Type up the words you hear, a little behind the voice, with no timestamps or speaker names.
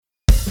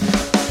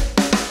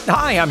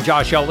Hi, I'm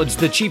Josh Elledge,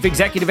 the Chief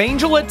Executive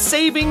Angel at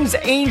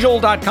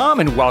SavingsAngel.com,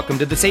 and welcome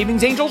to the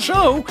Savings Angel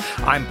Show.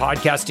 I'm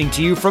podcasting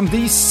to you from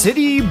the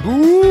city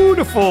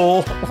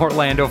beautiful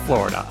Orlando,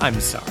 Florida.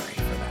 I'm sorry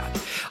for that.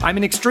 I'm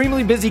an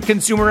extremely busy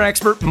consumer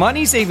expert,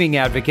 money-saving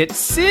advocate,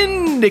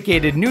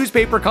 syndicated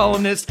newspaper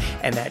columnist,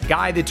 and that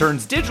guy that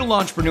turns digital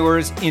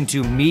entrepreneurs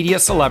into media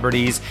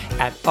celebrities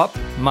at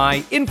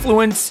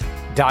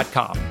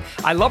UpMyInfluence.com.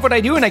 I love what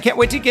I do, and I can't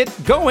wait to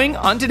get going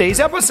on today's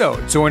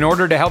episode. So in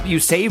order to help you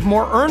save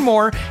more, earn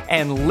more,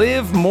 and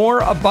live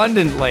more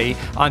abundantly,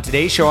 on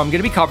today's show, I'm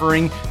going to be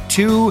covering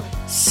 2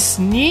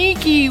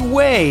 sneaky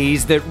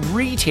ways that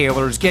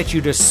retailers get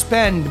you to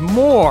spend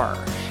more.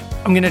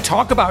 I'm going to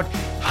talk about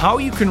how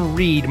you can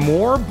read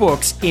more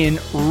books in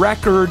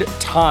record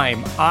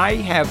time. I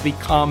have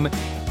become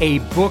a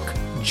book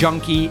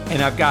junkie,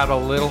 and I've got a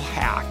little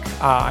hack.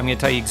 I'm going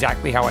to tell you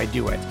exactly how I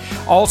do it.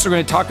 Also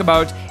going to talk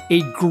about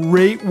a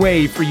great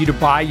way for you to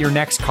buy your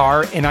next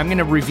car, and I'm going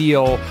to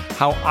reveal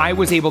how I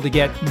was able to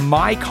get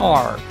my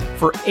car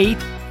for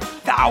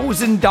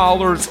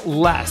 $8,000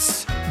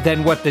 less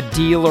than what the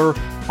dealer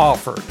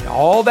offered.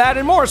 All that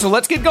and more, so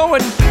let's get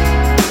going.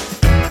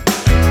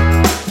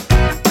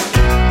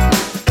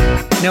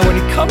 Now, when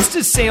it comes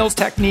to sales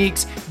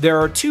techniques, there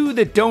are 2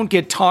 that don't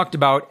get talked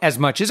about as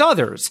much as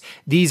others.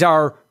 These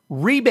are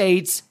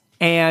rebates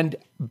and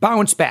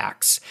bounce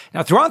backs.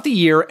 Now, throughout the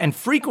year and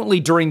frequently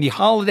during the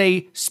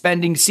holiday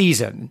spending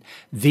season,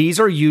 these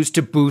are used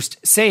to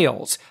boost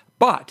sales.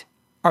 But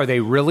are they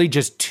really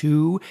just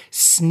 2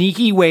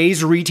 sneaky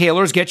ways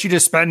retailers get you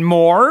to spend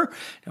more?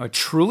 Now, it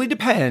truly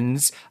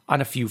depends on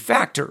a few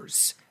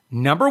factors.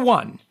 Number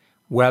 1,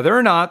 whether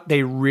or not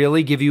they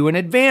really give you an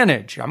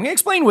advantage. I'm going to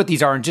explain what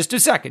these are in just a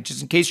second,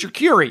 just in case you're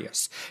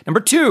curious. Number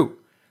 2,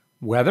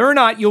 whether or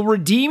not you'll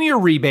redeem your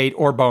rebate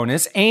or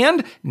bonus.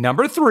 And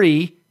number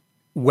 3,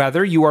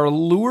 whether you are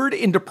lured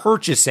into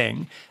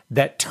purchasing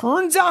that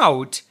turns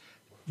out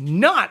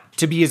not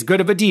to be as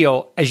good of a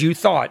deal as you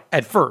thought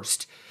at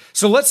first.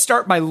 So let's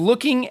start by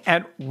looking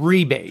at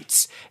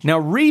rebates. Now,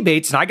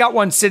 rebates, and I got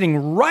one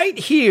sitting right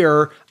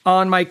here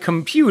on my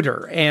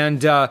computer,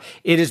 and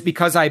it is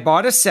because I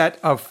bought a set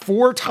of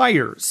 4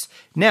 tires.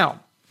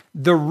 Now,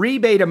 the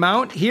rebate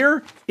amount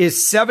here is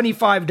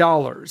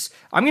 $75.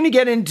 I'm going to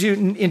get into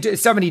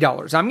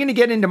 $70. I'm going to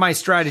get into my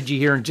strategy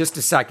here in just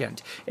a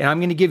second, and I'm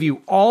going to give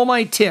you all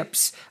my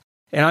tips,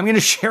 and I'm going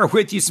to share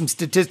with you some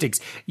statistics.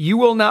 You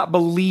will not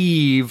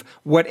believe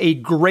what a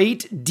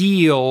great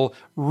deal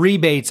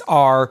rebates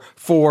are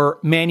for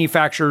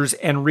manufacturers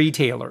and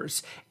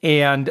retailers,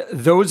 and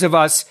those of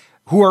us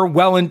who are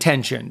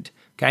well-intentioned,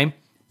 okay?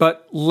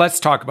 But let's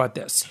talk about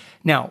this.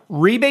 Now,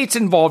 rebates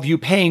involve you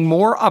paying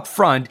more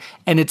upfront,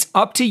 and it's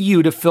up to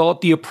you to fill out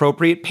the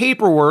appropriate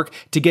paperwork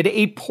to get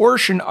a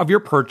portion of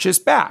your purchase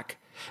back.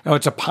 Now,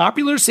 it's a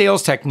popular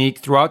sales technique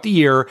throughout the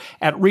year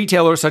at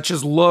retailers such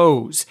as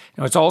Lowe's.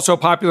 Now, it's also a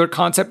popular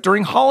concept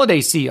during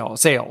holiday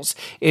sales,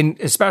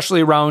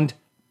 especially around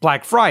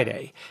Black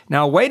Friday.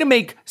 Now, a way to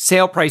make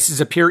sale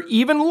prices appear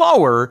even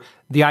lower,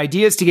 the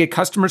idea is to get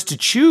customers to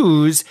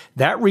choose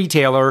that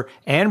retailer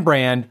and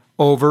brand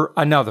over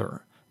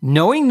another.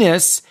 Knowing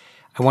this,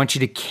 I want you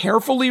to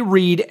carefully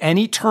read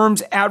any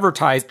terms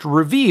advertised to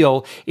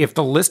reveal if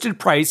the listed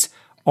price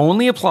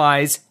only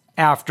applies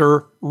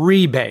after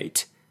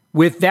rebate.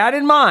 With that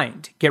in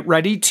mind, get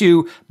ready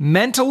to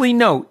mentally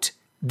note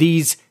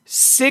these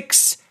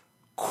 6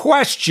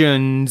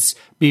 questions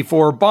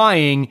before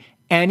buying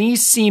any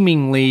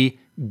seemingly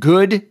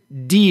good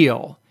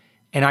deal.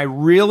 And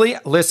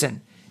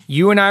listen,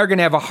 you and I are going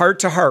to have a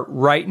heart-to-heart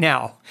right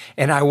now,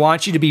 and I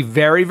want you to be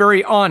very,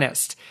 very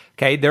honest.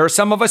 Okay, there are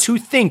some of us who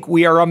think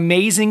we are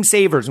amazing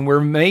savers and we're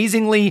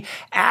amazingly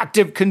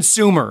active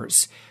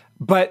consumers,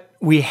 but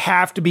we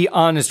have to be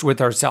honest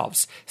with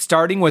ourselves,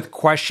 starting with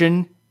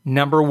question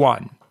number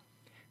 1.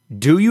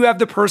 Do you have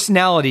the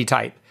personality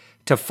type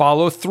to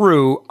follow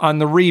through on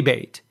the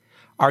rebate?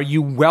 Are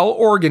you well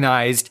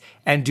organized,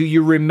 and do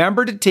you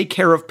remember to take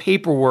care of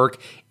paperwork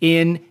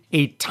in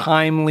a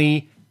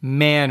timely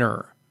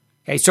manner?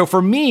 Okay, so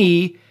for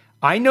me,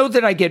 I know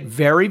that I get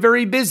very,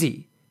 very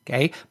busy.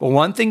 Okay, but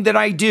one thing that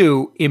I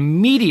do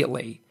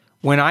immediately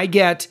when I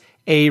get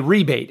a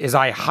rebate is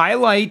I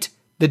highlight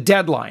the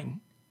deadline,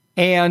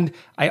 and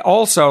I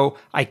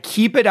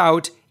keep it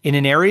out in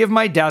an area of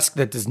my desk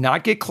that does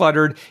not get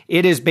cluttered.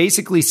 It is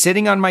basically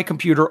sitting on my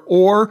computer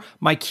or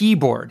my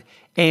keyboard,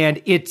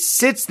 and it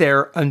sits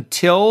there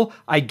until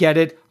I get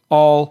it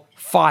all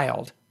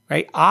filed.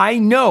 Right? I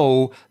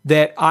know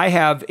that I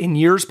have in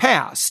years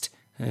past.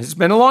 It's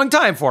been a long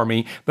time for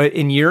me, but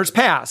in years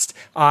past,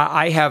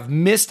 I have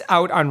missed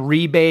out on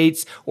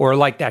rebates or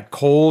like that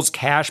Kohl's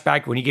cash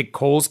back when you get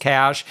Kohl's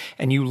cash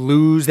and you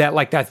lose that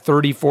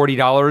 $30,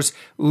 $40.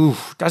 Ooh,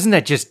 doesn't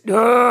that just,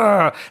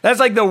 that's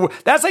like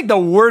the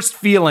worst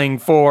feeling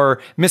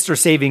for Mr.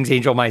 Savings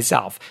Angel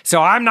myself.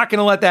 So I'm not going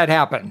to let that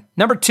happen.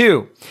 Number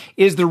 2,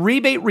 is the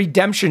rebate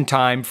redemption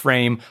time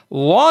frame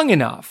long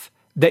enough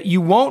that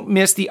you won't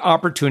miss the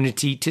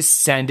opportunity to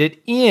send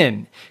it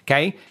in.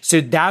 Okay.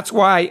 So that's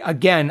why,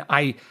 again,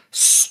 I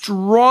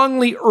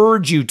strongly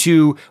urge you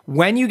to,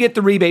 when you get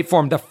the rebate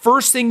form, the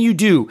first thing you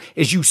do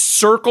is you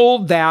circle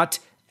that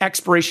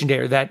expiration date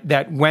or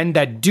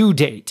that due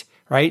date,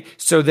 right?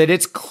 So that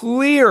it's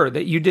clear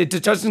that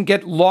it doesn't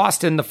get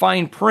lost in the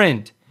fine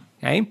print.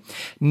 Okay.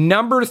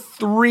 Number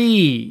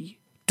 3,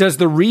 does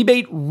the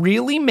rebate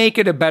really make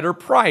it a better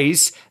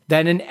price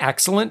than an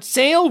excellent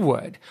sale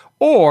would?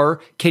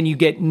 Or can you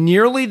get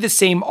nearly the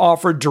same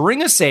offer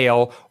during a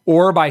sale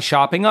or by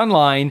shopping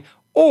online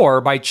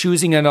or by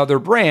choosing another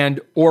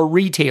brand or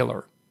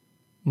retailer?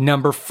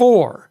 Number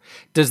 4,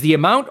 does the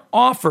amount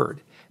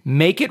offered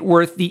make it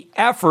worth the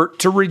effort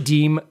to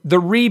redeem the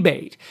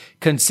rebate?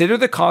 Consider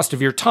the cost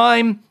of your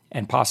time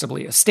and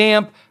possibly a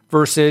stamp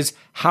versus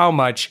how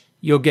much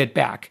you'll get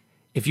back.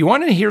 If you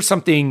want to hear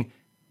something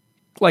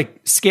like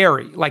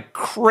scary, like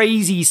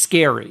crazy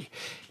scary,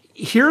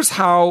 here's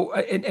how,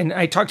 and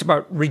I talked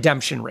about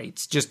redemption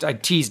rates, I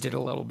teased it a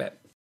little bit.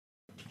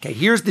 Okay,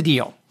 here's the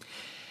deal.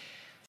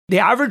 The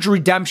average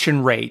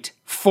redemption rate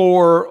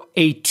for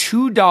a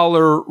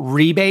 $2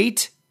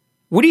 rebate,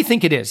 what do you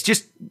think it is?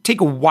 Just take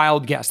a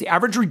wild guess. The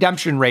average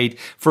redemption rate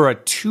for a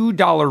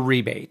 $2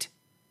 rebate.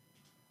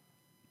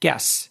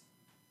 Guess.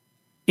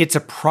 It's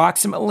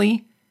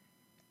approximately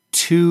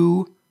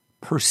 2%.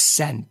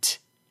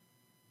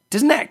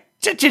 Doesn't that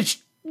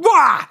just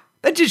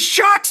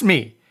shocks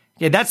me?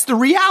 Yeah, that's the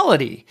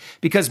reality,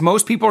 because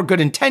most people are good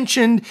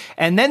intentioned,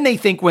 and then they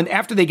think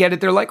after they get it,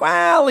 they're like,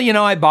 well,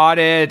 I bought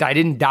it, I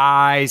didn't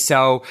die,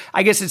 so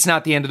I guess it's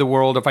not the end of the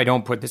world if I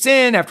don't put this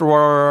in. After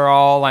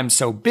all, I'm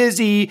so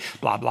busy,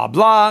 blah, blah,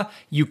 blah.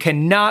 You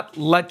cannot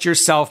let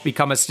yourself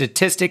become a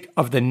statistic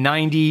of the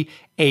 98%.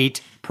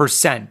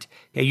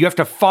 Okay, you have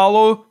to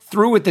follow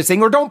through with this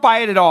thing, or don't buy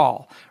it at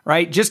all,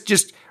 right?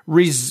 Just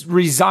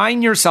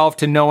resign yourself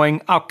to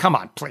knowing, oh, come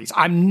on, please,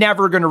 I'm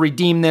never going to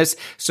redeem this.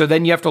 So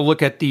then you have to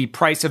look at the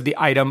price of the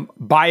item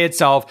by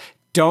itself.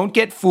 Don't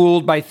get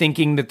fooled by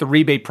thinking that the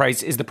rebate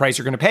price is the price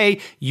you're going to pay.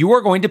 You are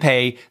going to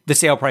pay the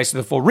sale price of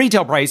the full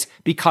retail price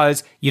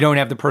because you don't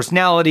have the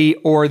personality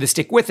or the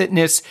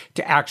stick-with-itness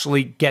to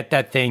actually get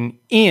that thing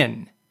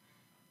in.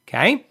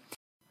 Okay?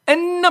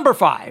 And number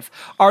 5,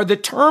 are the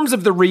terms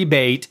of the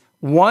rebate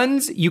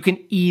ones you can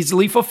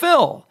easily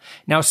fulfill?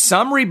 Now,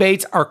 some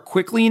rebates are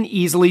quickly and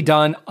easily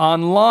done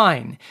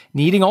online,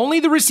 needing only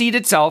the receipt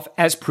itself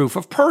as proof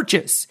of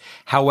purchase.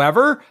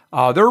 However,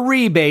 other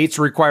rebates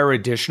require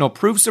additional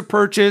proofs of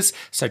purchase,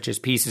 such as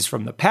pieces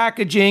from the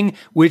packaging,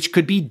 which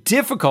could be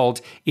difficult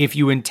if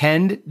you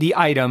intend the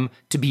item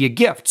to be a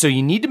gift. So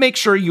you need to make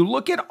sure you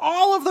look at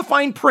all of the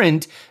fine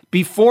print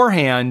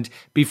beforehand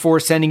before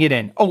sending it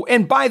in. Oh,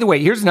 and by the way,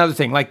 here's another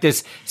thing, like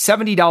this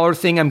 $70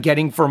 thing I'm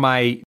getting for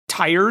my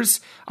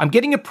tires, I'm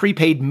getting a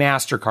prepaid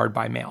MasterCard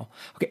by mail.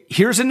 Okay,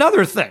 here's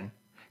another thing.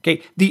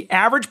 Okay, the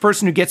average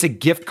person who gets a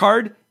gift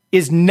card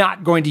is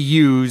not going to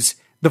use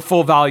the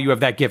full value of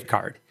that gift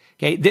card.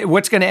 Okay,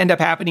 what's going to end up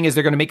happening is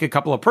they're going to make a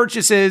couple of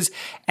purchases,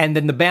 and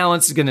then the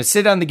balance is going to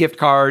sit on the gift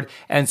card.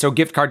 And so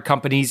gift card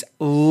companies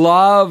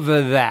love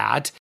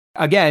that.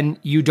 Again,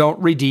 you don't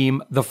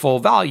redeem the full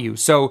value.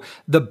 So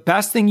the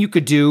best thing you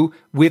could do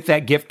with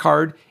that gift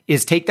card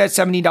is take that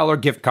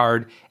 $70 gift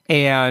card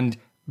and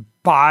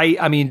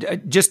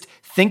just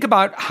think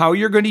about how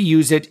you're going to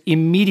use it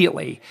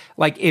immediately.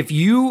 Like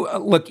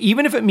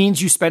even if it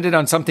means you spend it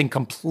on something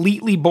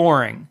completely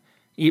boring,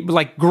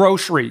 like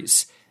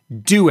groceries,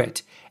 do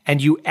it.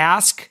 And you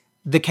ask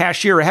the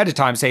cashier ahead of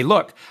time, say,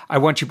 look, I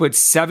want you to put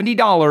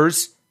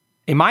 $70,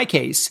 in my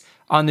case,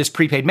 on this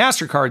prepaid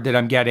MasterCard that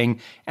I'm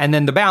getting, and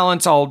then the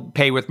balance I'll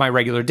pay with my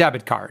regular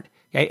debit card.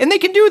 Okay. And they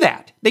can do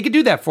that. They can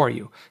do that for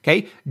you.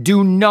 Okay.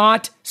 Do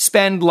not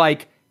spend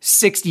like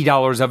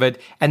 $60 of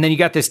it, and then you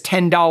got this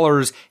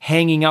 $10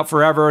 hanging out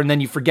forever, and then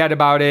you forget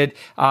about it.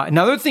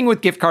 Another thing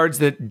with gift cards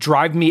that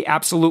drive me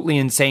absolutely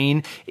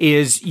insane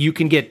is you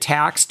can get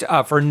taxed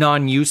for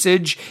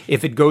non-usage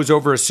if it goes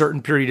over a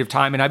certain period of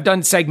time. And I've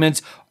done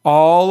segments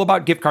all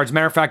about gift cards.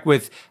 Matter of fact,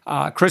 with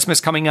Christmas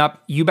coming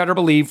up, you better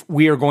believe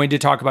we are going to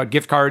talk about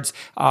gift cards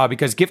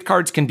because gift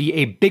cards can be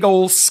a big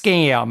old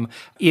scam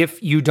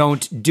if you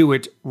don't do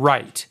it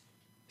right.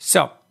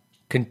 So,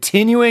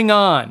 continuing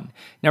on,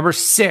 number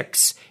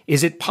 6,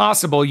 is it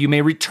possible you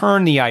may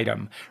return the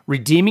item?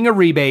 Redeeming a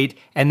rebate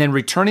and then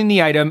returning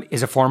the item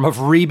is a form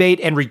of rebate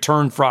and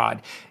return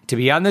fraud. To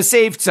be on the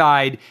safe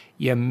side,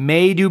 you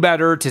may do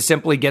better to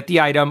simply get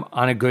the item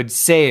on a good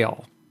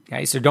sale.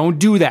 Okay, so don't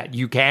do that.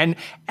 You can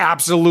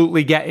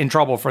absolutely get in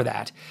trouble for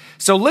that.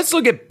 So let's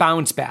look at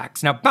bounce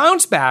backs. Now,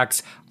 bounce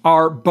backs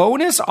are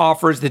bonus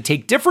offers that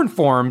take different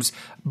forms,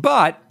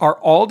 but are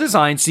all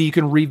designed so you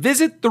can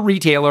revisit the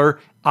retailer,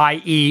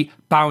 i.e.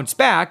 bounce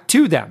back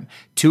to them.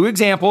 2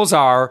 examples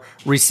are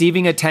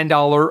receiving a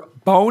 $10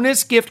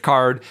 bonus gift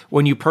card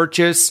when you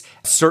purchase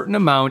a certain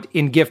amount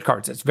in gift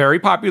cards. That's very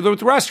popular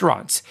with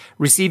restaurants.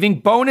 Receiving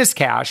bonus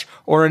cash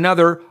or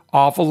another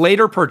off a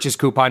later purchase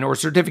coupon or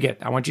certificate.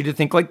 I want you to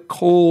think like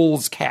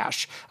Kohl's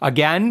Cash.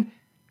 Again,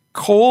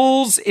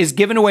 Kohl's is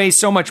giving away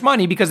so much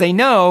money because they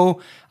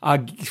know,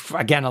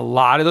 again, a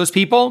lot of those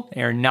people,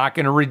 they're not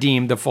going to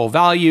redeem the full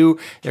value.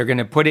 They're going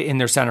to put it in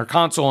their center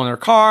console in their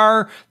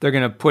car. They're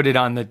going to put it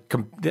on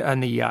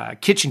the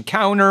kitchen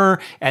counter,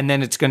 and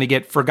then it's going to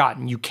get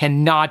forgotten. You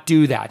cannot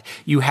do that.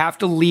 You have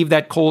to leave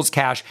that Kohl's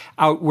cash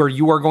out where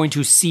you are going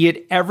to see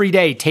it every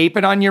day. Tape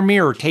it on your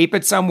mirror. Tape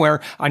it somewhere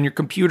on your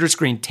computer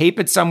screen. Tape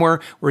it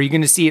somewhere where you're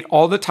going to see it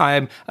all the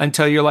time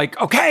until you're like,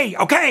 okay,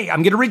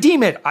 I'm going to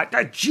redeem it.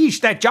 Geez,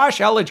 that Josh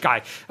Elledge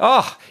guy.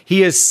 Oh,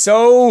 he is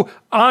so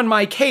on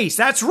my case.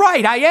 That's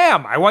right, I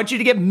am. I want you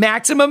to get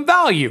maximum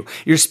value.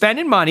 You're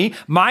spending money.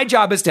 My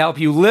job is to help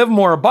you live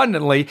more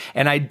abundantly,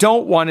 and I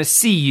don't want to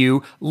see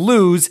you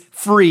lose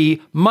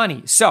free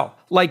money. So,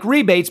 like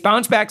rebates,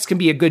 bounce backs can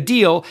be a good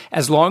deal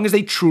as long as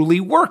they truly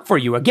work for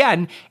you.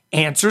 Again,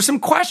 answer some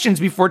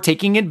questions before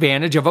taking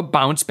advantage of a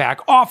bounce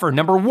back offer.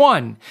 Number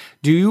 1,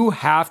 do you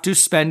have to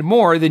spend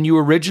more than you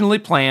originally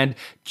planned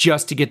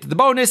just to get to the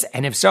bonus?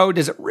 And if so,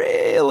 does it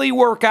really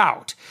work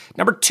out?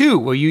 Number 2,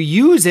 will you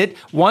use it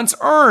once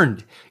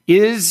earned?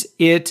 Is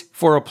it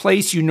for a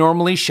place you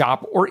normally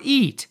shop or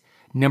eat?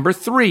 Number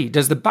 3,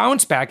 does the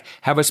bounce back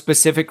have a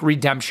specific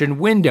redemption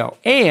window?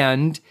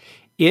 And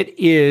it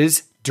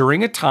is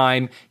during a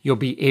time you'll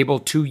be able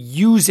to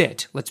use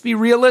it. Let's be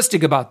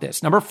realistic about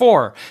this. Number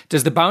 4,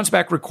 does the bounce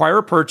back require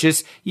a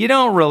purchase you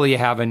don't really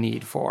have a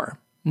need for?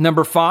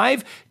 Number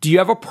 5, do you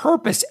have a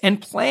purpose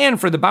and plan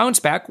for the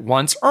bounce back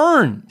once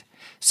earned?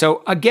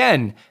 So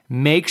again,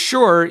 make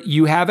sure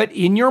you have it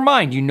in your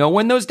mind. You know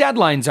when those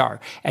deadlines are,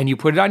 and you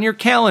put it on your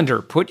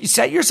calendar.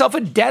 Set yourself a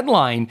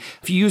deadline.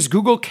 If you use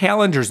Google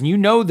Calendars and you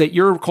know that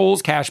your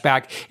Kohl's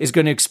cashback is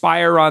going to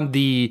expire on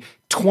the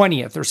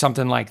 20th or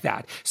something like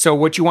that. So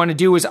what you want to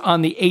do is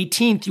on the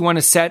 18th, you want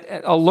to set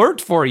an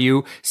alert for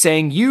you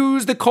saying,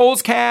 use the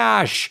Kohl's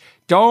cash.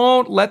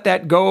 Don't let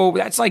that go.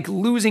 That's like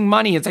losing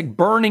money. It's like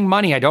burning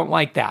money. I don't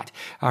like that.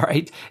 All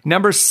right.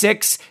 Number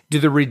 6, do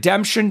the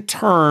redemption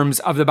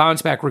terms of the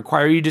bounce back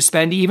require you to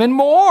spend even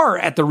more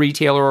at the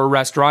retailer or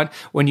restaurant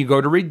when you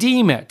go to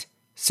redeem it?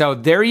 So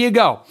there you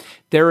go.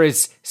 There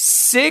is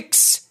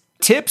 6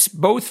 tips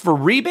both for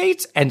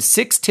rebates and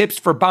 6 tips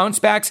for bounce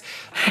backs.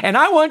 And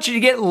I want you to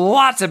get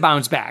lots of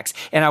bounce backs.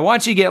 And I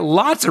want you to get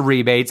lots of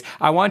rebates.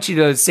 I want you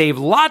to save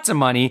lots of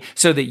money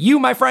so that you,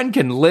 my friend,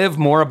 can live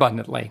more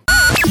abundantly.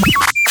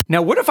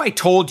 Now, what if I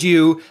told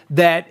you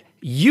that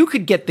you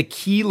could get the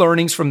key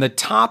learnings from the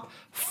top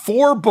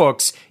 4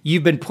 books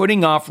you've been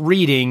putting off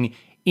reading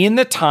in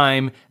the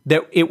time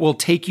that it will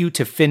take you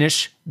to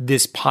finish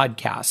this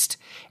podcast?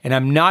 And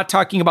I'm not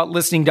talking about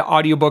listening to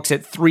audiobooks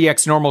at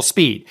 3x normal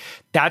speed.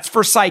 That's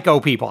for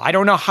psycho people. I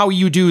don't know how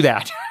you do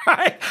that.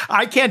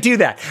 I can't do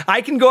that.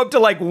 I can go up to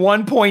like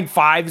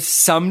 1.5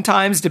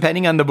 sometimes,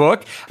 depending on the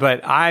book, but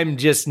I'm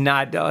just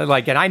not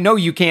and I know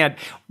you can't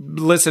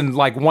listen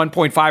like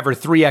 1.5 or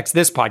 3x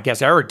this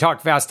podcast. I already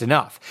talked fast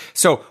enough.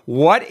 So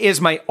what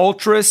is my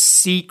ultra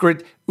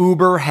secret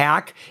Uber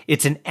hack?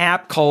 It's an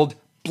app called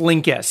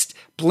Blinkist.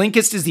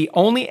 Blinkist is the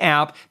only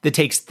app that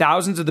takes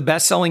thousands of the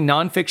best-selling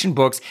nonfiction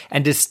books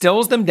and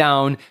distills them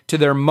down to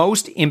their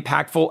most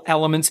impactful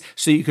elements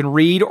so you can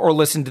read or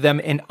listen to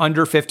them in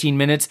under 15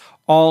 minutes,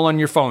 all on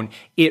your phone.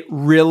 It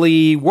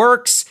really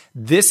works.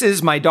 This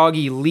is my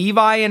doggy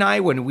Levi and I,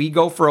 when we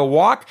go for a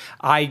walk,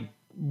 I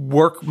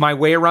work my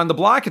way around the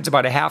block. It's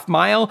about a half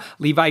mile.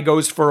 Levi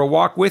goes for a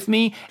walk with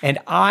me, and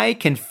I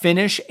can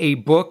finish a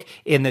book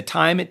in the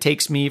time it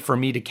takes me for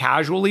me to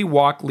casually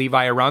walk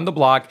Levi around the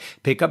block,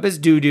 pick up his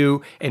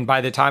doo-doo, and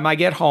by the time I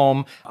get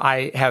home,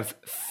 I have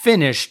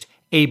finished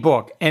a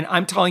book. And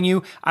I'm telling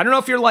you, I don't know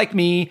if you're like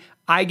me,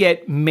 I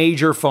get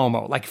major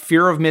FOMO, like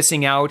fear of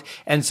missing out.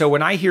 And so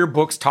when I hear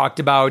books talked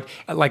about,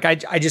 like,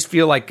 I just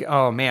feel like,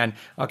 oh man,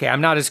 okay,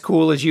 I'm not as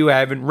cool as you. I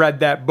haven't read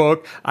that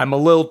book. I'm a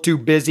little too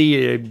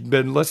busy. I've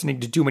been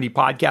listening to too many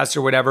podcasts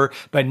or whatever.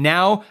 But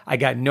now I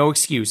got no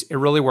excuse. It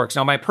really works.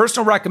 Now, my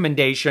personal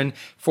recommendation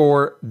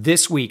for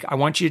this week, I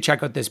want you to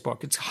check out this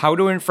book. It's How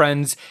to Win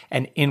Friends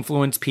and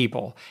Influence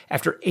People.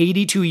 After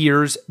 82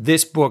 years,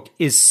 this book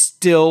is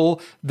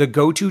still the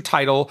go-to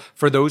title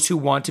for those who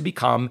want to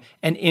become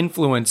an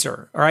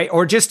influencer. All right.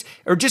 Or just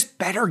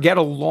better get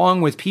along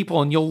with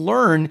people, and you'll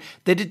learn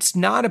that it's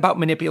not about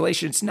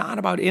manipulation. It's not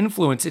about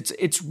influence.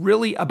 It's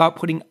really about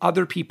putting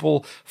other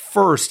people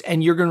first.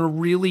 And you're going to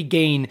really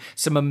gain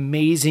some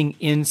amazing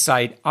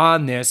insight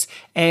on this.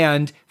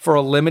 And for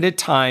a limited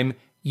time,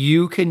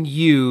 you can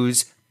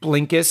use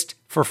Blinkist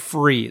for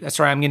free.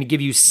 That's right. I'm going to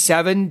give you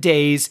 7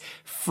 days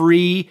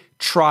free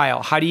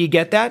trial. How do you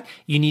get that?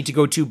 You need to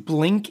go to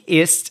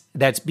Blinkist,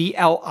 that's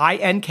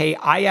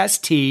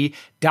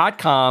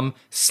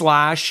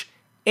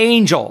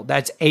Blinkist.com/angel.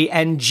 That's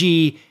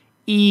ANGEL.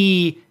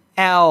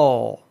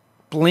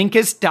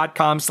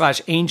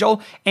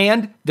 Blinkist.com/angel.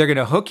 And they're going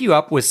to hook you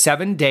up with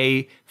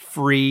 7-day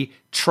free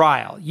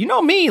trial. You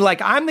know me,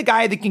 like I'm the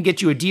guy that can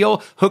get you a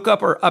deal, hook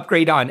up or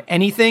upgrade on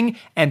anything,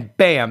 and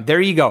bam,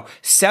 there you go.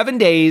 7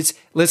 days.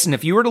 Listen,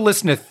 if you were to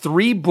listen to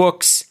 3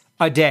 books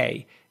a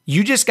day,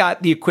 you just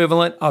got the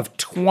equivalent of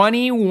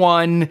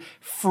 21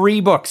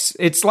 free books.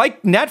 It's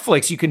like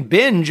Netflix. You can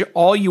binge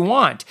all you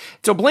want.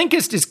 So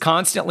Blinkist is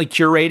constantly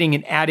curating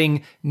and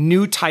adding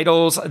new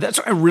titles. That's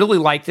why I really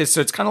like this.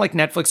 So it's kind of like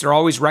Netflix. They're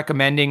always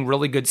recommending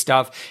really good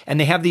stuff. And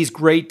they have these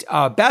great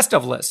best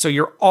of lists. So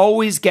you're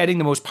always getting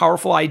the most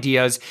powerful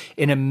ideas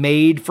in a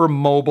made for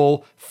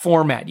mobile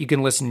format. You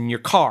can listen in your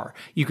car.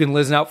 You can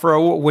listen out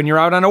when you're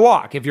out on a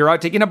walk. If you're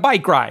out taking a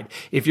bike ride.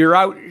 If you're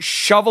out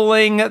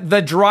shoveling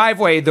the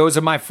driveway. Those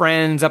are my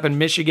friends up in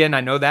Michigan.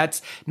 I know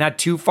that's not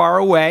too far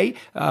away.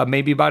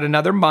 Maybe about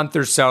another month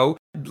or so.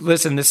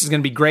 Listen, this is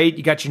going to be great.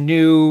 You got your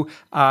new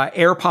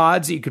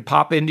AirPods that you could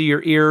pop into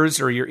your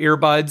ears or your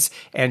earbuds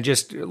and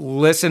just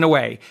listen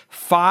away.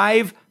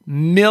 5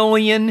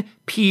 million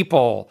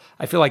people.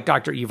 I feel like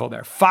Dr. Evil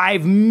there.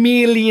 5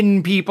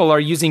 million people are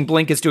using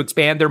Blinkist to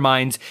expand their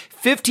minds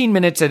 15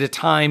 minutes at a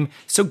time.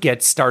 So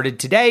get started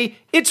today.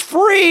 It's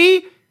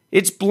free.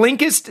 It's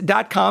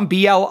Blinkist.com,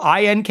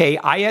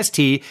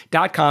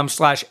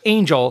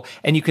 Blinkist.com/angel,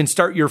 and you can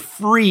start your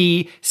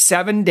free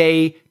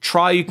 7-day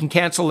trial. You can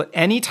cancel at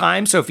any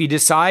time. So if you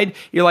decide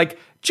you're like,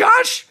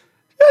 Josh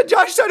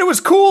said it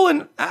was cool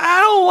and I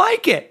don't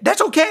like it.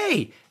 That's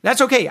okay.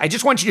 That's okay. I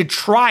just want you to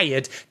try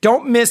it.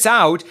 Don't miss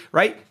out,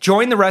 right?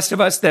 Join the rest of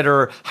us that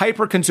are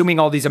hyper consuming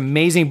all these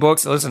amazing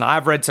books. Listen,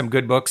 I've read some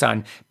good books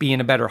on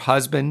being a better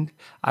husband.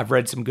 I've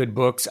read some good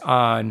books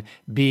on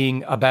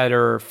being a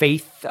better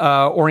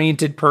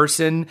faith-oriented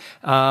person.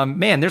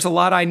 Man, there's a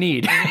lot I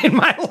need in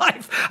my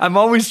life. I'm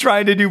always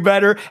trying to do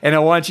better, and I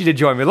want you to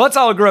join me. Let's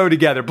all grow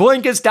together.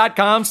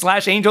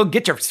 Blinkist.com/angel.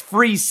 Get your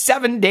free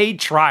 7-day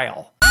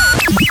trial.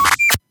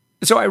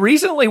 So I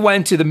recently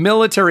went to the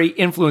Military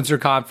Influencer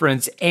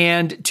Conference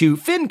and to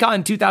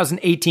FinCon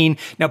 2018.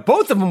 Now,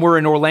 both of them were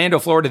in Orlando,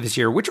 Florida this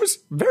year, which was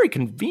very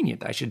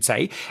convenient, I should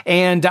say.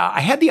 And I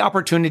had the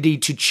opportunity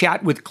to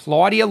chat with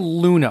Claudia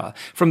Luna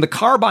from the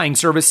car buying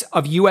service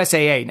of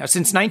USAA. Now,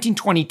 since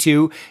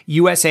 1922,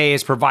 USAA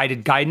has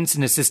provided guidance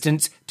and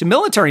assistance to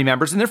military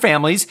members and their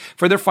families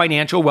for their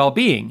financial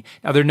well-being.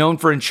 Now, they're known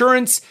for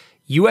insurance.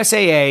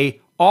 USAA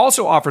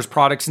also offers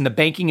products in the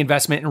banking,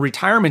 investment, and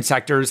retirement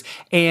sectors.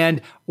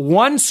 And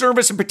one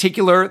service in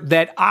particular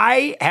that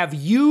I have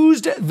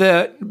used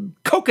the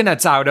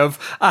coconuts out of,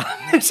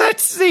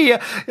 let's see,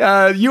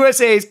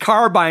 USA's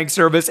car buying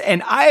service.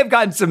 And I have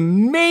gotten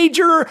some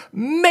major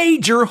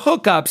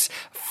hookups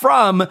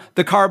from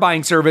the car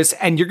buying service.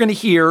 And you're going to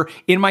hear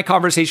in my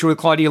conversation with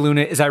Claudia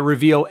Luna as I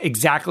reveal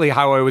exactly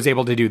how I was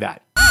able to do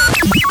that.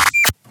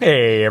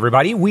 Hey,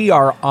 everybody. We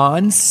are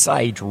on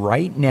site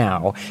right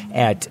now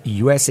at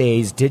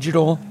USA's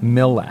Digital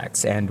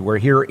MillX, and we're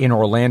here in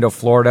Orlando,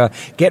 Florida,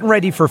 getting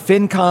ready for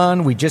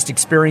FinCon. We just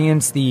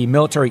experienced the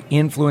Military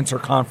Influencer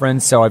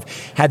Conference, so I've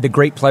had the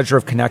great pleasure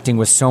of connecting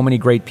with so many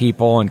great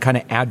people and kind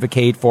of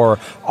advocate for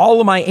all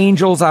of my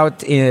angels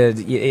out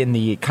in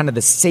the kind of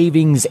the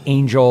savings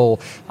angel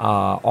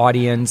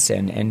audience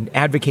and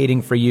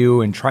advocating for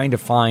you and trying to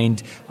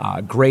find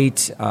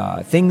great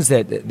things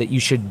that you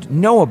should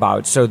know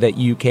about so that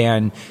you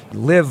can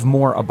live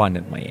more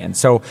abundantly. And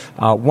so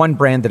one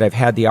brand that I've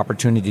had the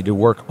opportunity to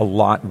work a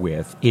lot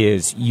with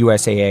is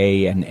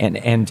USAA.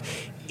 And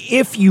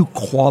if you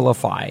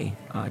qualify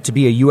to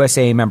be a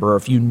USAA member, or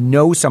if you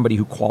know somebody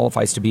who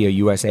qualifies to be a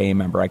USAA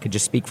member, I could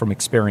just speak from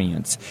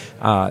experience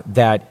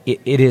that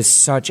it is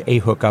such a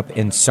hookup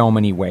in so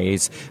many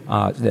ways.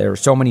 There are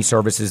so many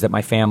services that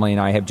my family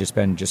and I have just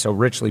been so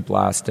richly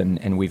blessed,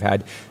 and we've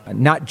had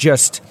not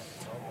just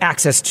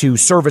access to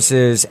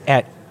services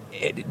at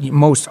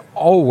most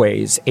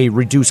always a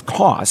reduced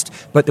cost,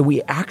 but that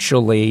we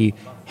actually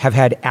have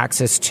had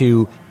access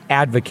to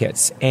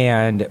advocates.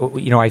 And,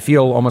 I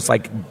feel almost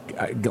like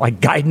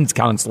guidance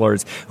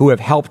counselors who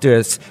have helped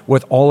us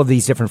with all of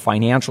these different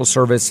financial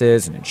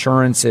services and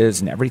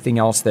insurances and everything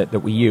else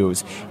that we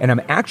use. And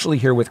I'm actually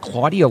here with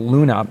Claudia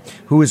Luna,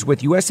 who is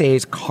with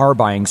USAA's car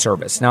buying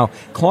service. Now,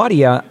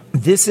 Claudia,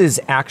 this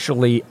is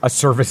actually a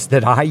service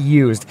that I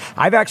used.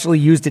 I've actually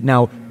used it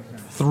now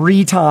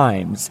 3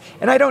 times.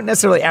 And I don't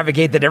necessarily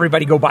advocate that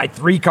everybody go buy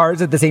 3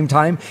 cars at the same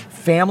time.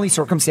 Family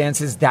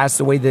circumstances, that's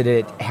the way that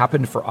it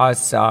happened for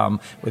us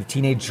with a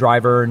teenage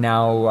driver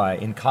now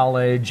in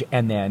college.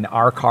 And then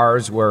our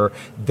cars were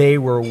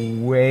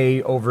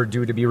way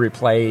overdue to be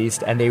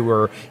replaced, and they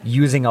were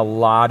using a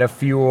lot of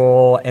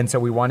fuel. And so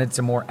we wanted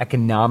some more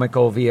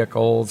economical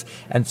vehicles.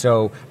 And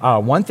so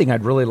one thing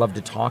I'd really love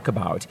to talk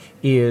about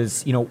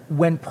is,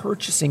 when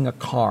purchasing a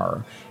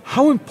car,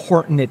 how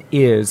important it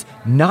is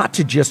not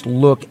to just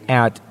look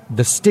at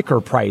the sticker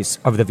price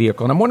of the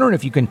vehicle. And I'm wondering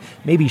if you can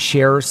maybe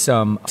share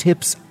some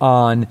tips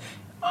on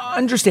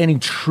understanding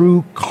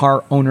true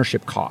car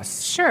ownership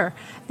costs. Sure.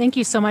 Thank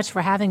you so much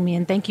for having me,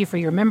 and thank you for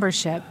your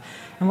membership.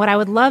 And what I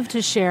would love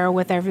to share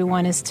with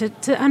everyone is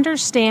to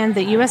understand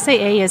that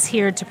USAA is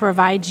here to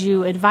provide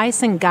you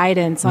advice and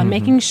guidance on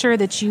making sure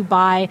that you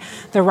buy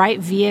the right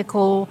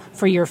vehicle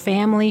for your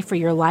family, for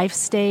your life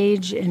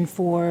stage, and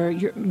for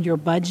your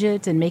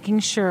budget, and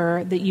making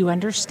sure that you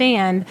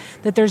understand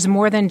that there's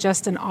more than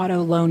just an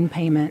auto loan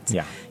payment.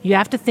 Yeah. You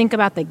have to think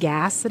about the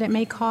gas that it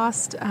may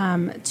cost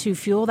to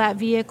fuel that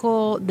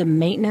vehicle, the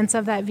maintenance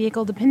of that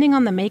vehicle. Depending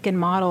on the make and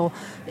model,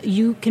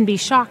 you can be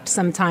shocked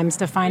sometimes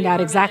to find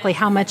out exactly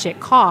how much it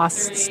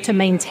costs to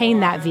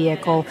maintain that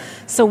vehicle.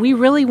 So we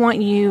really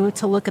want you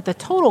to look at the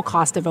total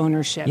cost of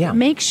ownership. Yeah.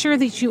 Make sure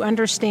that you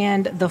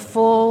understand the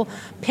full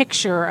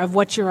picture of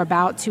what you're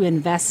about to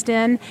invest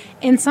in,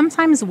 and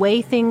sometimes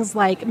weigh things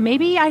like,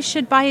 maybe I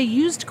should buy a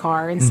used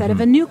car instead of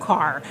a new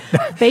car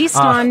based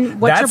on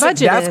what your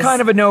budget is. That's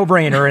kind of a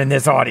no-brainer in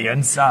this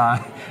audience.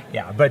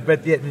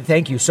 But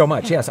thank you so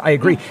much. Yes, I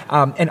agree.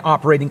 And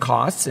operating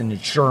costs and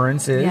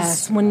insurances.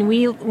 Yes, when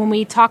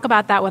we talk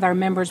about that with our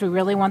members, we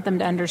really want them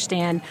to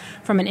understand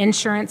from an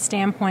insurance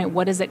standpoint,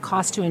 what does it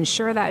cost to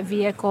insure that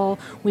vehicle?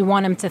 We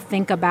want them to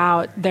think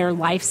about their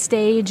life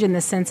stage in the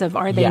sense of,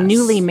 are they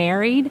newly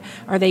married?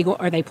 Are they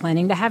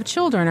planning to have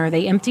children? Are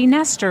they empty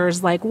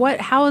nesters? Like,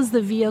 how is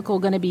the vehicle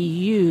going to be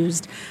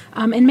used?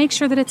 And make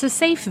sure that it's a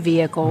safe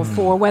vehicle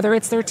for whether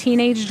it's their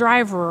teenage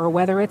driver or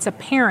whether it's a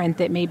parent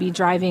that may be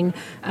driving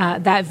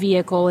that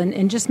vehicle,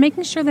 and just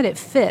making sure that it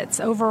fits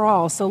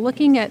overall. So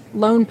looking at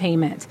loan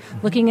payment,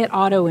 looking at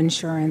auto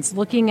insurance,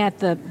 looking at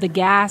the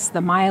gas,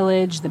 the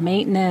mileage, the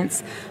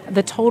maintenance,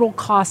 the total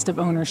cost of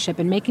ownership,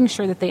 and making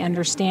sure that they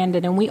understand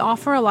it. And we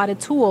offer a lot of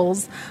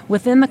tools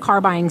within the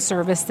car buying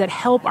service that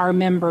help our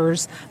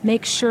members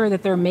make sure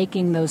that they're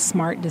making those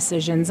smart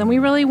decisions. And we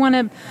really want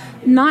to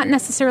not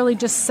necessarily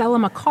just sell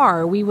them a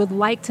car. We would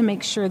like to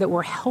make sure that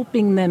we're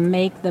helping them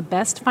make the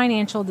best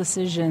financial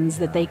decisions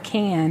that they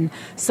can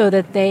so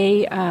that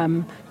they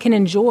can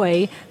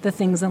enjoy the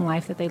things in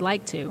life that they'd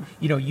like to.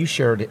 You know, you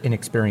shared an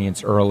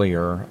experience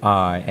earlier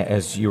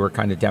as you were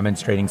kind of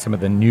demonstrating some of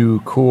the new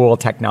cool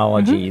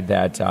technology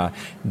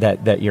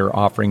that you're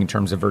offering in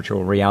terms of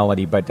virtual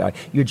reality. But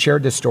you had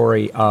shared the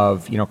story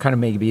of, kind of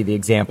maybe the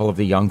example of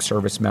the young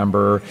service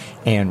member,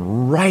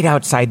 and right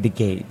outside the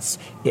gates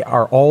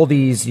are all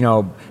these,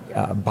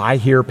 buy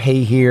here,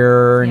 pay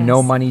here,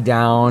 no money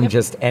down,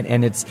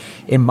 and it's,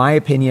 in my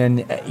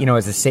opinion,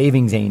 as a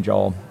savings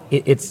angel,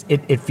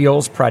 it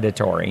feels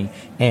predatory,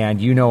 and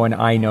and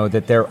I know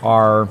that there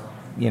are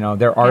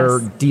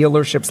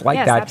dealerships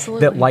like that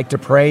absolutely. That like to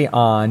prey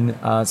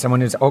on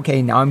someone who's,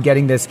 okay, now I'm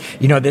getting this,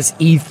 this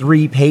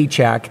E3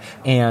 paycheck,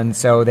 and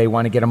so they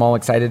want to get them all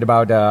excited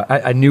about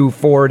a new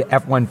Ford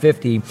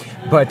F-150.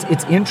 But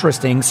it's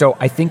interesting. So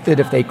I think that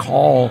if they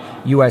call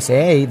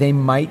USAA, they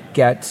might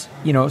get,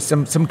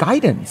 some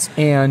guidance.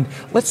 And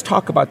let's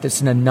talk about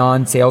this in a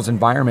non-sales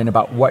environment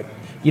about what,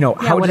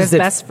 how what does is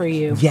best for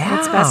you? Yeah.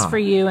 What's best for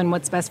you and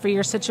what's best for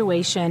your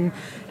situation.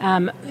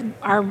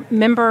 Our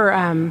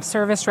member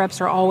service reps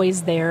are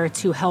always there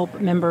to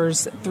help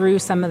members through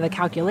some of the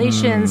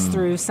calculations,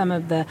 through some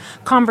of the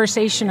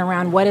conversation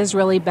around what is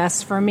really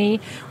best for me.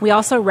 We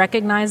also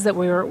recognize that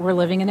we're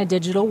living in a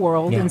digital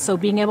world, and so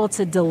being able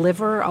to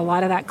deliver a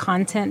lot of that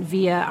content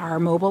via our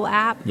mobile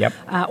app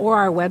or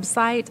our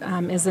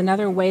website is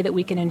another way that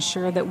we can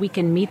ensure that we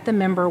can meet the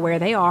member where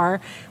they are,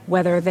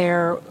 whether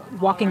they're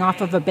walking off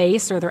of a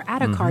base or they're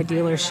at a car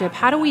dealership.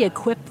 How do we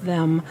equip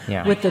them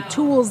with the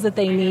tools that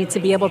they need to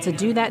be able to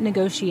do that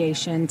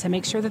negotiation, to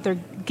make sure that they're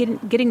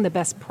getting the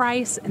best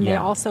price, and they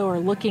also are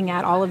looking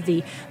at all of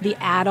the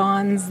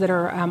add-ons that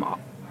are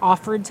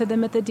offered to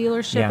them at the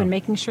dealership, and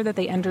making sure that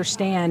they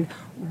understand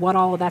what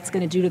all of that's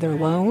going to do to their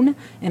loan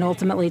and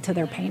ultimately to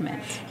their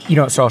payment.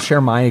 So I'll share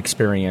my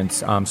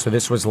experience. So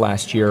this was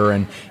last year,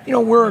 and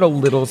we're at a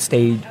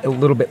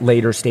little bit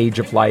later stage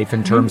of life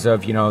in terms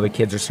of the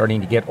kids are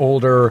starting to get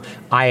older.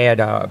 I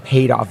had a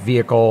paid off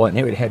vehicle, and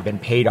it had been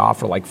paid off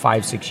for like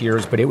 5-6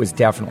 years, but it was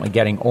definitely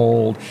getting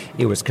old.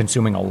 It was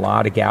consuming a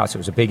lot of gas. It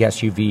was a big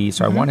SUV,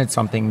 so I wanted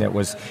something that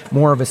was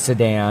more of a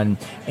sedan,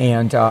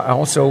 and I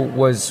also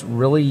was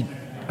really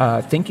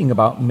thinking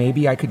about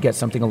maybe I could get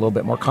something a little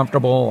bit more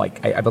comfortable.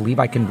 Like I believe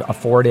I can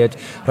afford it.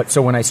 But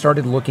so when I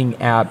started looking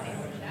at,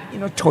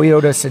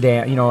 Toyota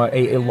sedan,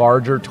 a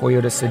larger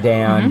Toyota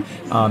sedan,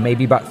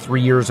 maybe about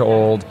 3 years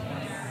old,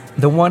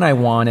 the one I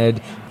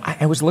wanted,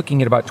 I was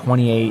looking at about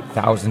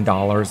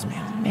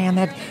 $28,000. Man,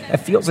 that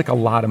feels like a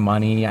lot of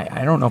money.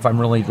 I don't know if I'm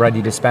really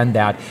ready to spend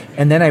that.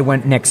 And then I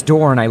went next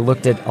door and I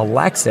looked at a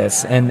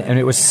Lexus, and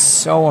it was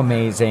so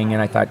amazing.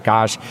 And I thought,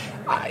 gosh,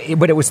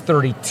 but it was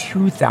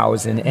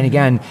 $32,000. And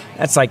again,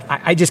 that's like,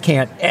 I just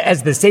can't,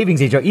 as the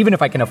savings agent, even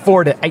if I can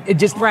afford it, it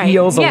just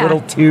feels a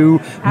little too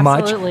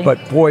much.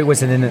 But boy,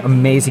 was it an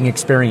amazing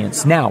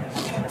experience. Now,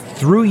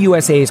 through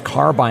USA's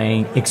car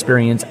buying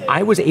experience,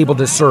 I was able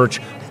to search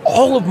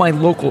all of my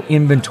local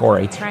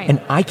inventory.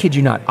 And I kid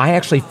you not, I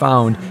actually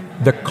found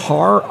the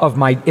car of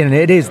my, and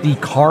it is the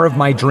car of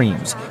my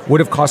dreams,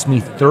 would have cost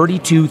me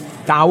 $32,000.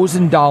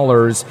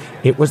 $1,000.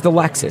 It was the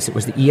Lexus. It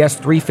was the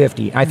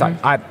ES350. I thought,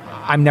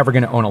 I'm never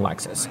going to own a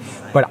Lexus.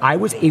 But I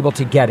was able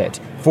to get it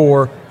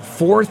for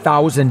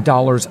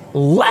 $4,000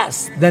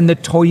 less than the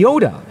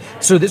Toyota.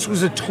 So this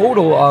was a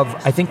total of,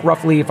 I think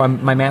roughly, if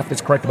my math is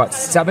correct, about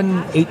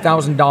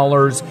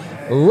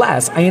 $8,000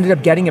 less. I ended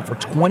up getting it for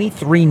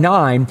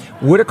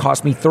 $23,900. Would have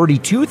cost me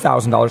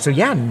 $32,000. So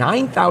yeah,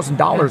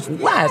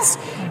 $9,000 less.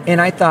 And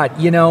I thought,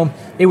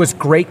 it was a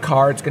great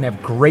car. It's going to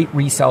have great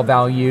resale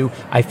value.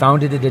 I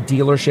found it at a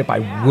dealership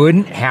I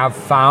wouldn't have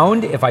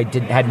found if I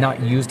had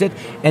not used it.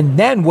 And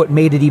then what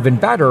made it even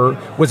better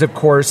was, of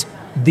course,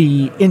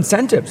 the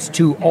incentives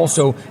to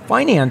also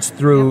finance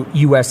through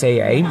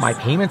USAA. My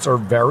payments are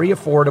very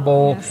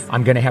affordable.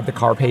 I'm going to have the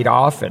car paid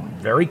off in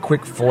very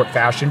quick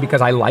fashion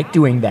because I like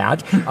doing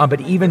that. But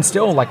even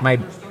still,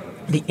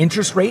 the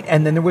interest rate,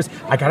 and then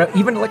I got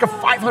even like a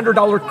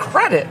 $500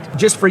 credit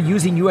just for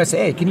using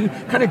USAA. Can you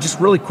kind of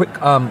just really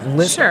quick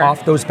list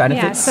off those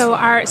benefits?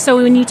 Yeah,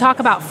 so when you talk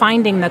about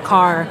finding the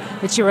car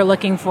that you were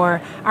looking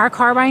for, our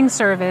car buying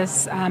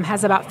service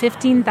has about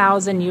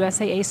 15,000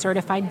 USAA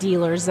certified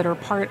dealers that are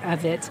part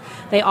of it.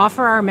 They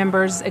offer our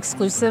members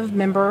exclusive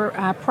member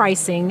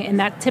pricing, and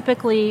that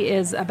typically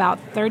is about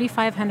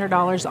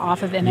 $3,500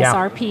 off of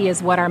MSRP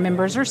is what our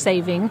members are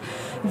saving.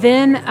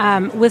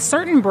 Then with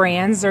certain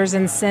brands, there's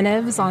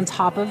incentives on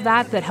top of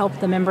that help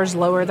the members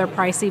lower their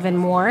price even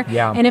more.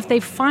 Yeah. And if they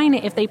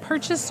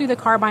purchase through the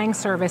car buying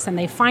service and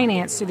they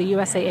finance through the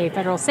USAA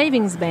Federal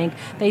Savings Bank,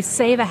 they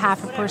save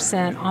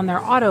 0.5% on their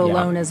auto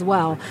loan as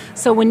well.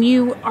 So when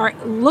you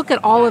look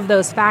at all of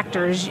those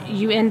factors,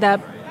 you end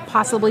up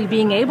possibly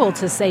being able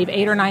to save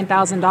 $8,000 or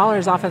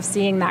 $9,000 off of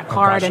seeing that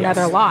car at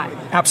another lot.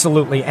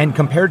 Absolutely. And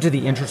compared to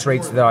the interest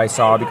rates that I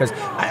saw, because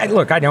I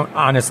don't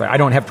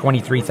have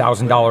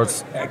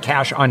 $23,000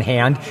 cash on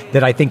hand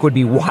that I think would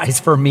be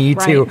wise for me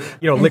to,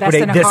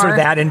 liquidate this or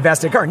that,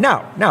 invest in a car.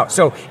 No.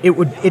 So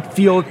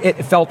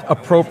it felt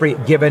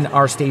appropriate given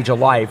our stage of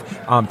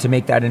life to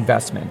make that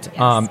investment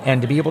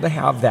and to be able to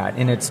have that.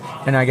 And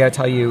I got to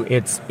tell you,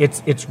 it's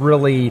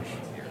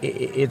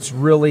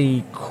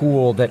really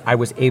cool that I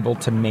was able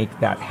to make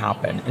that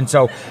happen. And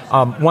so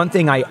one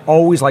thing I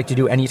always like to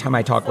do anytime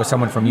I talk with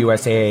someone from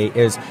USAA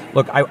is,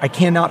 look, I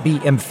cannot be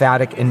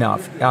emphatic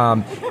enough.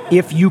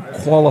 If you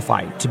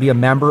qualify to be a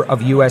member of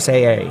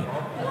USAA,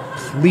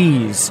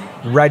 please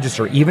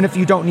register. Even if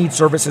you don't need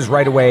services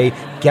right away,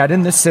 get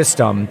in the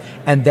system,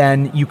 and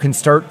then you can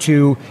start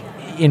to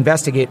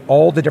investigate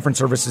all the different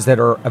services that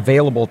are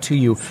available to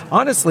you.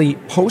 Honestly,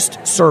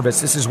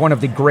 post-service, this is one of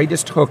the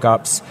greatest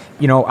hookups.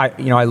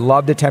 I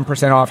love the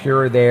 10% off here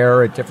or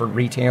there at different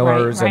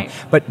retailers, right.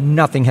 But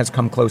nothing has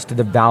come close to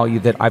the value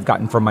that I've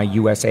gotten from my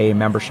USAA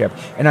membership.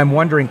 And I'm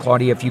wondering,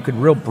 Claudia, if you could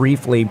real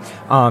briefly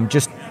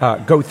just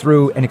go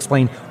through and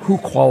explain who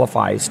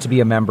qualifies to be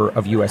a member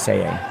of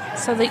USAA.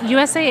 So the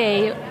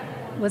USAA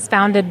was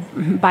founded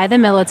by the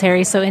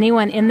military, so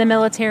anyone in the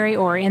military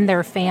or in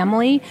their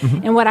family.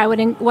 Mm-hmm. And what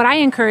I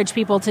encourage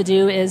people to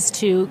do is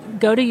to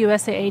go to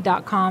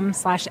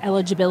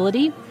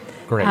USAA.com/eligibility.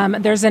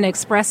 There's an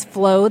express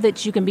flow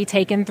that you can be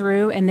taken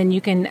through, and then you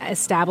can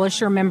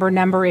establish your member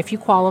number if you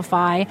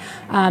qualify.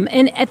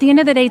 And at the end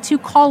of the day, to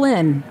call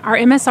in. Our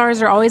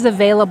MSRs are always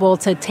available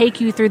to take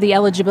you through the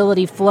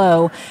eligibility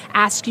flow,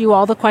 ask you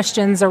all the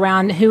questions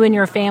around who in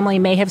your family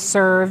may have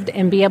served,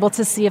 and be able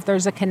to see if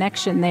there's a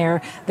connection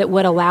there that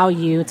would allow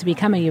you to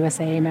become a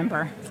USAA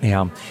member.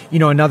 Yeah.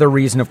 Another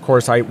reason, of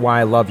course,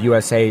 why I love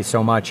USAA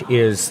so much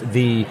is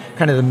the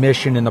kind of the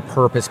mission and the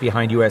purpose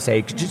behind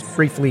USAA. Could you just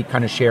briefly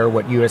kind of share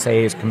what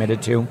USAA is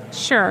committed to?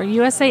 Sure.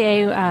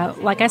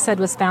 USAA, like I said,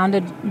 was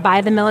founded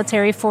by the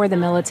military for the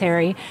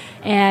military,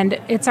 and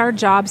it's our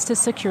jobs to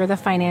secure the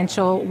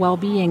financial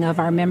well-being of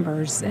our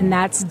members, and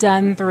that's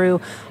done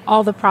through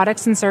all the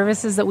products and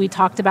services that we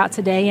talked about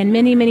today and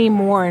many, many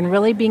more, and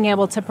really being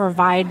able to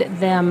provide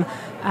them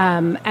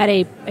at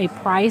a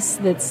price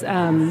that's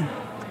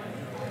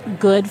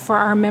good for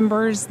our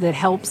members, that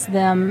helps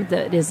them,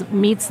 that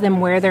meets them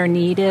where their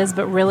need is,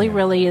 but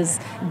really is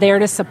there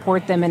to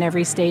support them in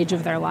every stage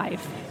of their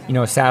life.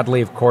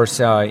 Sadly, of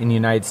course, in the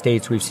United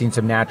States, we've seen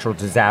some natural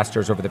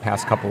disasters over the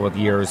past couple of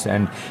years.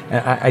 And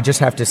I just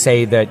have to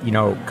say that,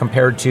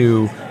 compared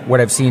to what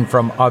I've seen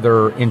from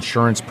other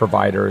insurance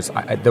providers,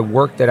 the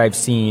work that I've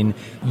seen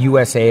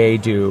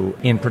USAA do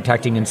in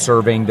protecting and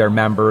serving their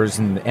members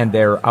and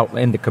their out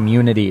in the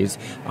communities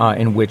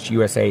in which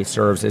USAA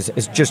serves is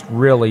just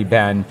really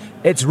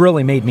it's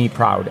really made me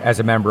proud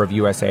as a member of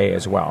USAA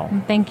as well.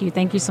 Thank you.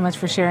 Thank you so much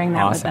for sharing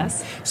that with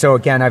us. So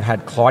again, I've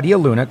had Claudia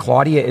Luna.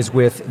 Claudia is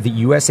with the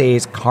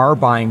USAA's car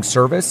buying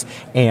service.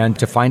 And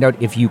to find out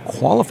if you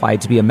qualify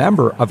to be a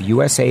member of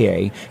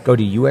USAA, go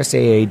to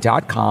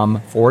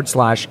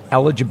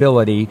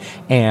USAA.com/eligibility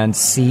and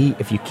see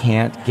if you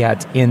can't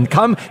get in.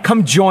 Come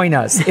join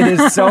us. It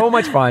is so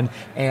much fun.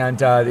 And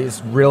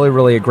it's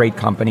really a great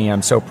company.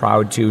 I'm so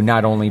proud to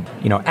not only,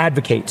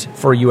 advocate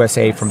for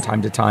USAA from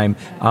time to time,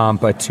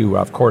 but to,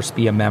 of course,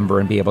 be a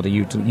member and be able to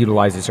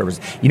utilize the service.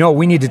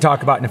 We need to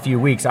talk about in a few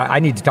weeks. I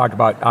need to talk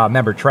about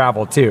member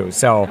travel too.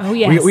 So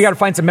we got to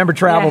find some member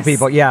travel travel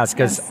people. Yes,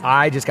 because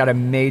I just got a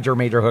major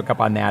hookup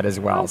on that as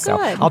well. So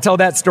I'll tell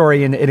that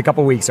story in a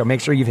couple weeks. So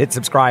make sure you've hit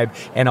subscribe,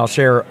 and I'll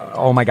share,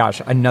 oh my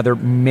gosh, another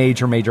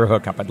major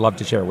hookup I'd love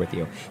to share with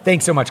you.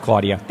 Thanks so much,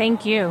 Claudia.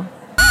 Thank you.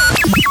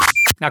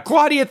 Now,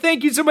 Claudia,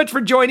 thank you so much for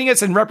joining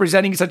us and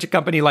representing such a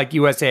company like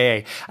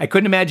USAA. I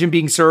couldn't imagine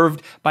being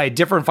served by a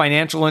different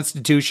financial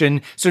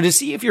institution. So to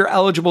see if you're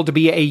eligible to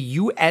be a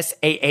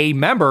USAA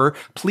member,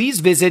 please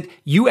visit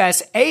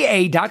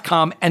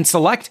USAA.com and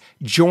select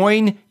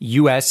Join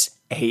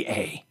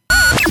USAA.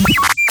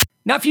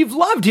 Now, if you've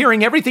loved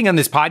hearing everything on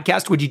this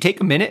podcast, would you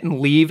take a minute and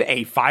leave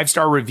a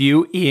 5-star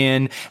review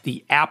in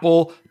the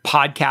Apple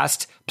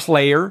Podcast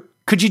Player?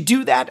 Could you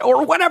do that?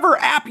 Or whatever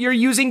app you're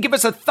using, give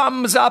us a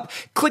thumbs up,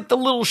 click the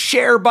little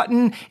share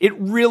button. It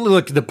really,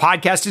 look, the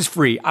podcast is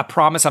free. I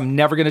promise I'm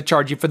never going to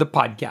charge you for the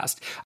podcast.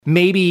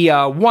 Maybe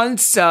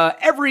once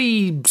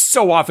every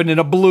so often in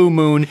a blue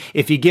moon,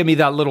 if you give me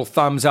that little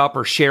thumbs up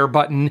or share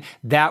button,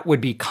 that would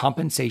be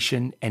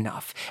compensation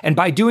enough. And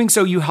by doing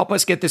so, you help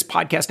us get this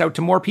podcast out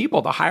to more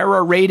people. The higher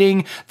our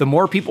rating, the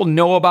more people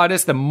know about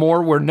us, the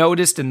more we're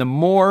noticed, and the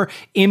more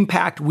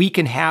impact we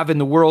can have in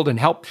the world and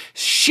help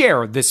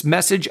share this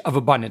message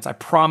of abundance. I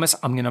promise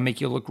I'm going to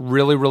make you look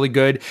really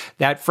good.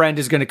 That friend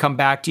is going to come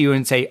back to you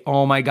and say,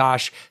 oh my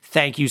gosh,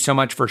 thank you so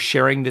much for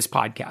sharing this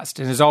podcast.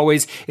 And as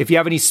always, if you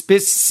have any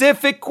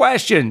specific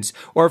questions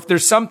or if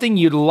there's something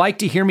you'd like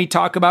to hear me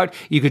talk about,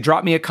 you could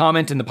drop me a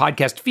comment in the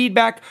podcast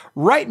feedback,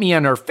 write me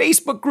on our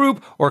Facebook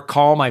group, or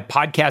call my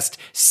podcast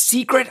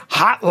secret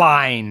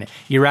hotline.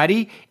 You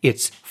ready?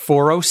 It's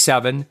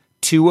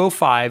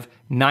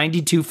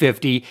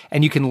 407-205-9250,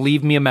 and you can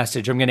leave me a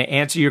message. I'm going to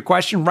answer your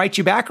question, write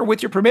you back, or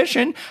with your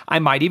permission, I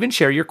might even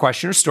share your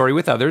question or story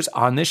with others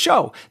on this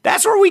show.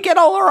 That's where we get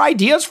all our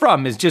ideas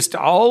from, is just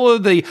all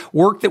of the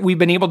work that we've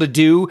been able to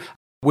do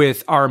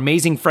with our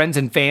amazing friends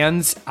and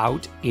fans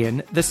out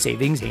in the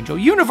Savings Angel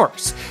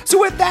universe. So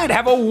with that,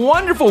 have a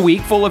wonderful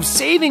week full of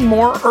saving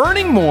more,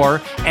 earning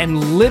more,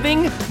 and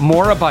living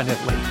more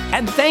abundantly.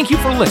 And thank you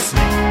for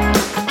listening.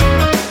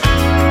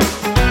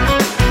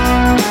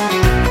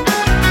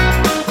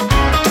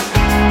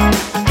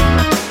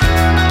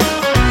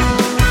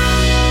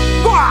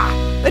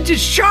 That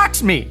just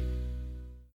shocks me.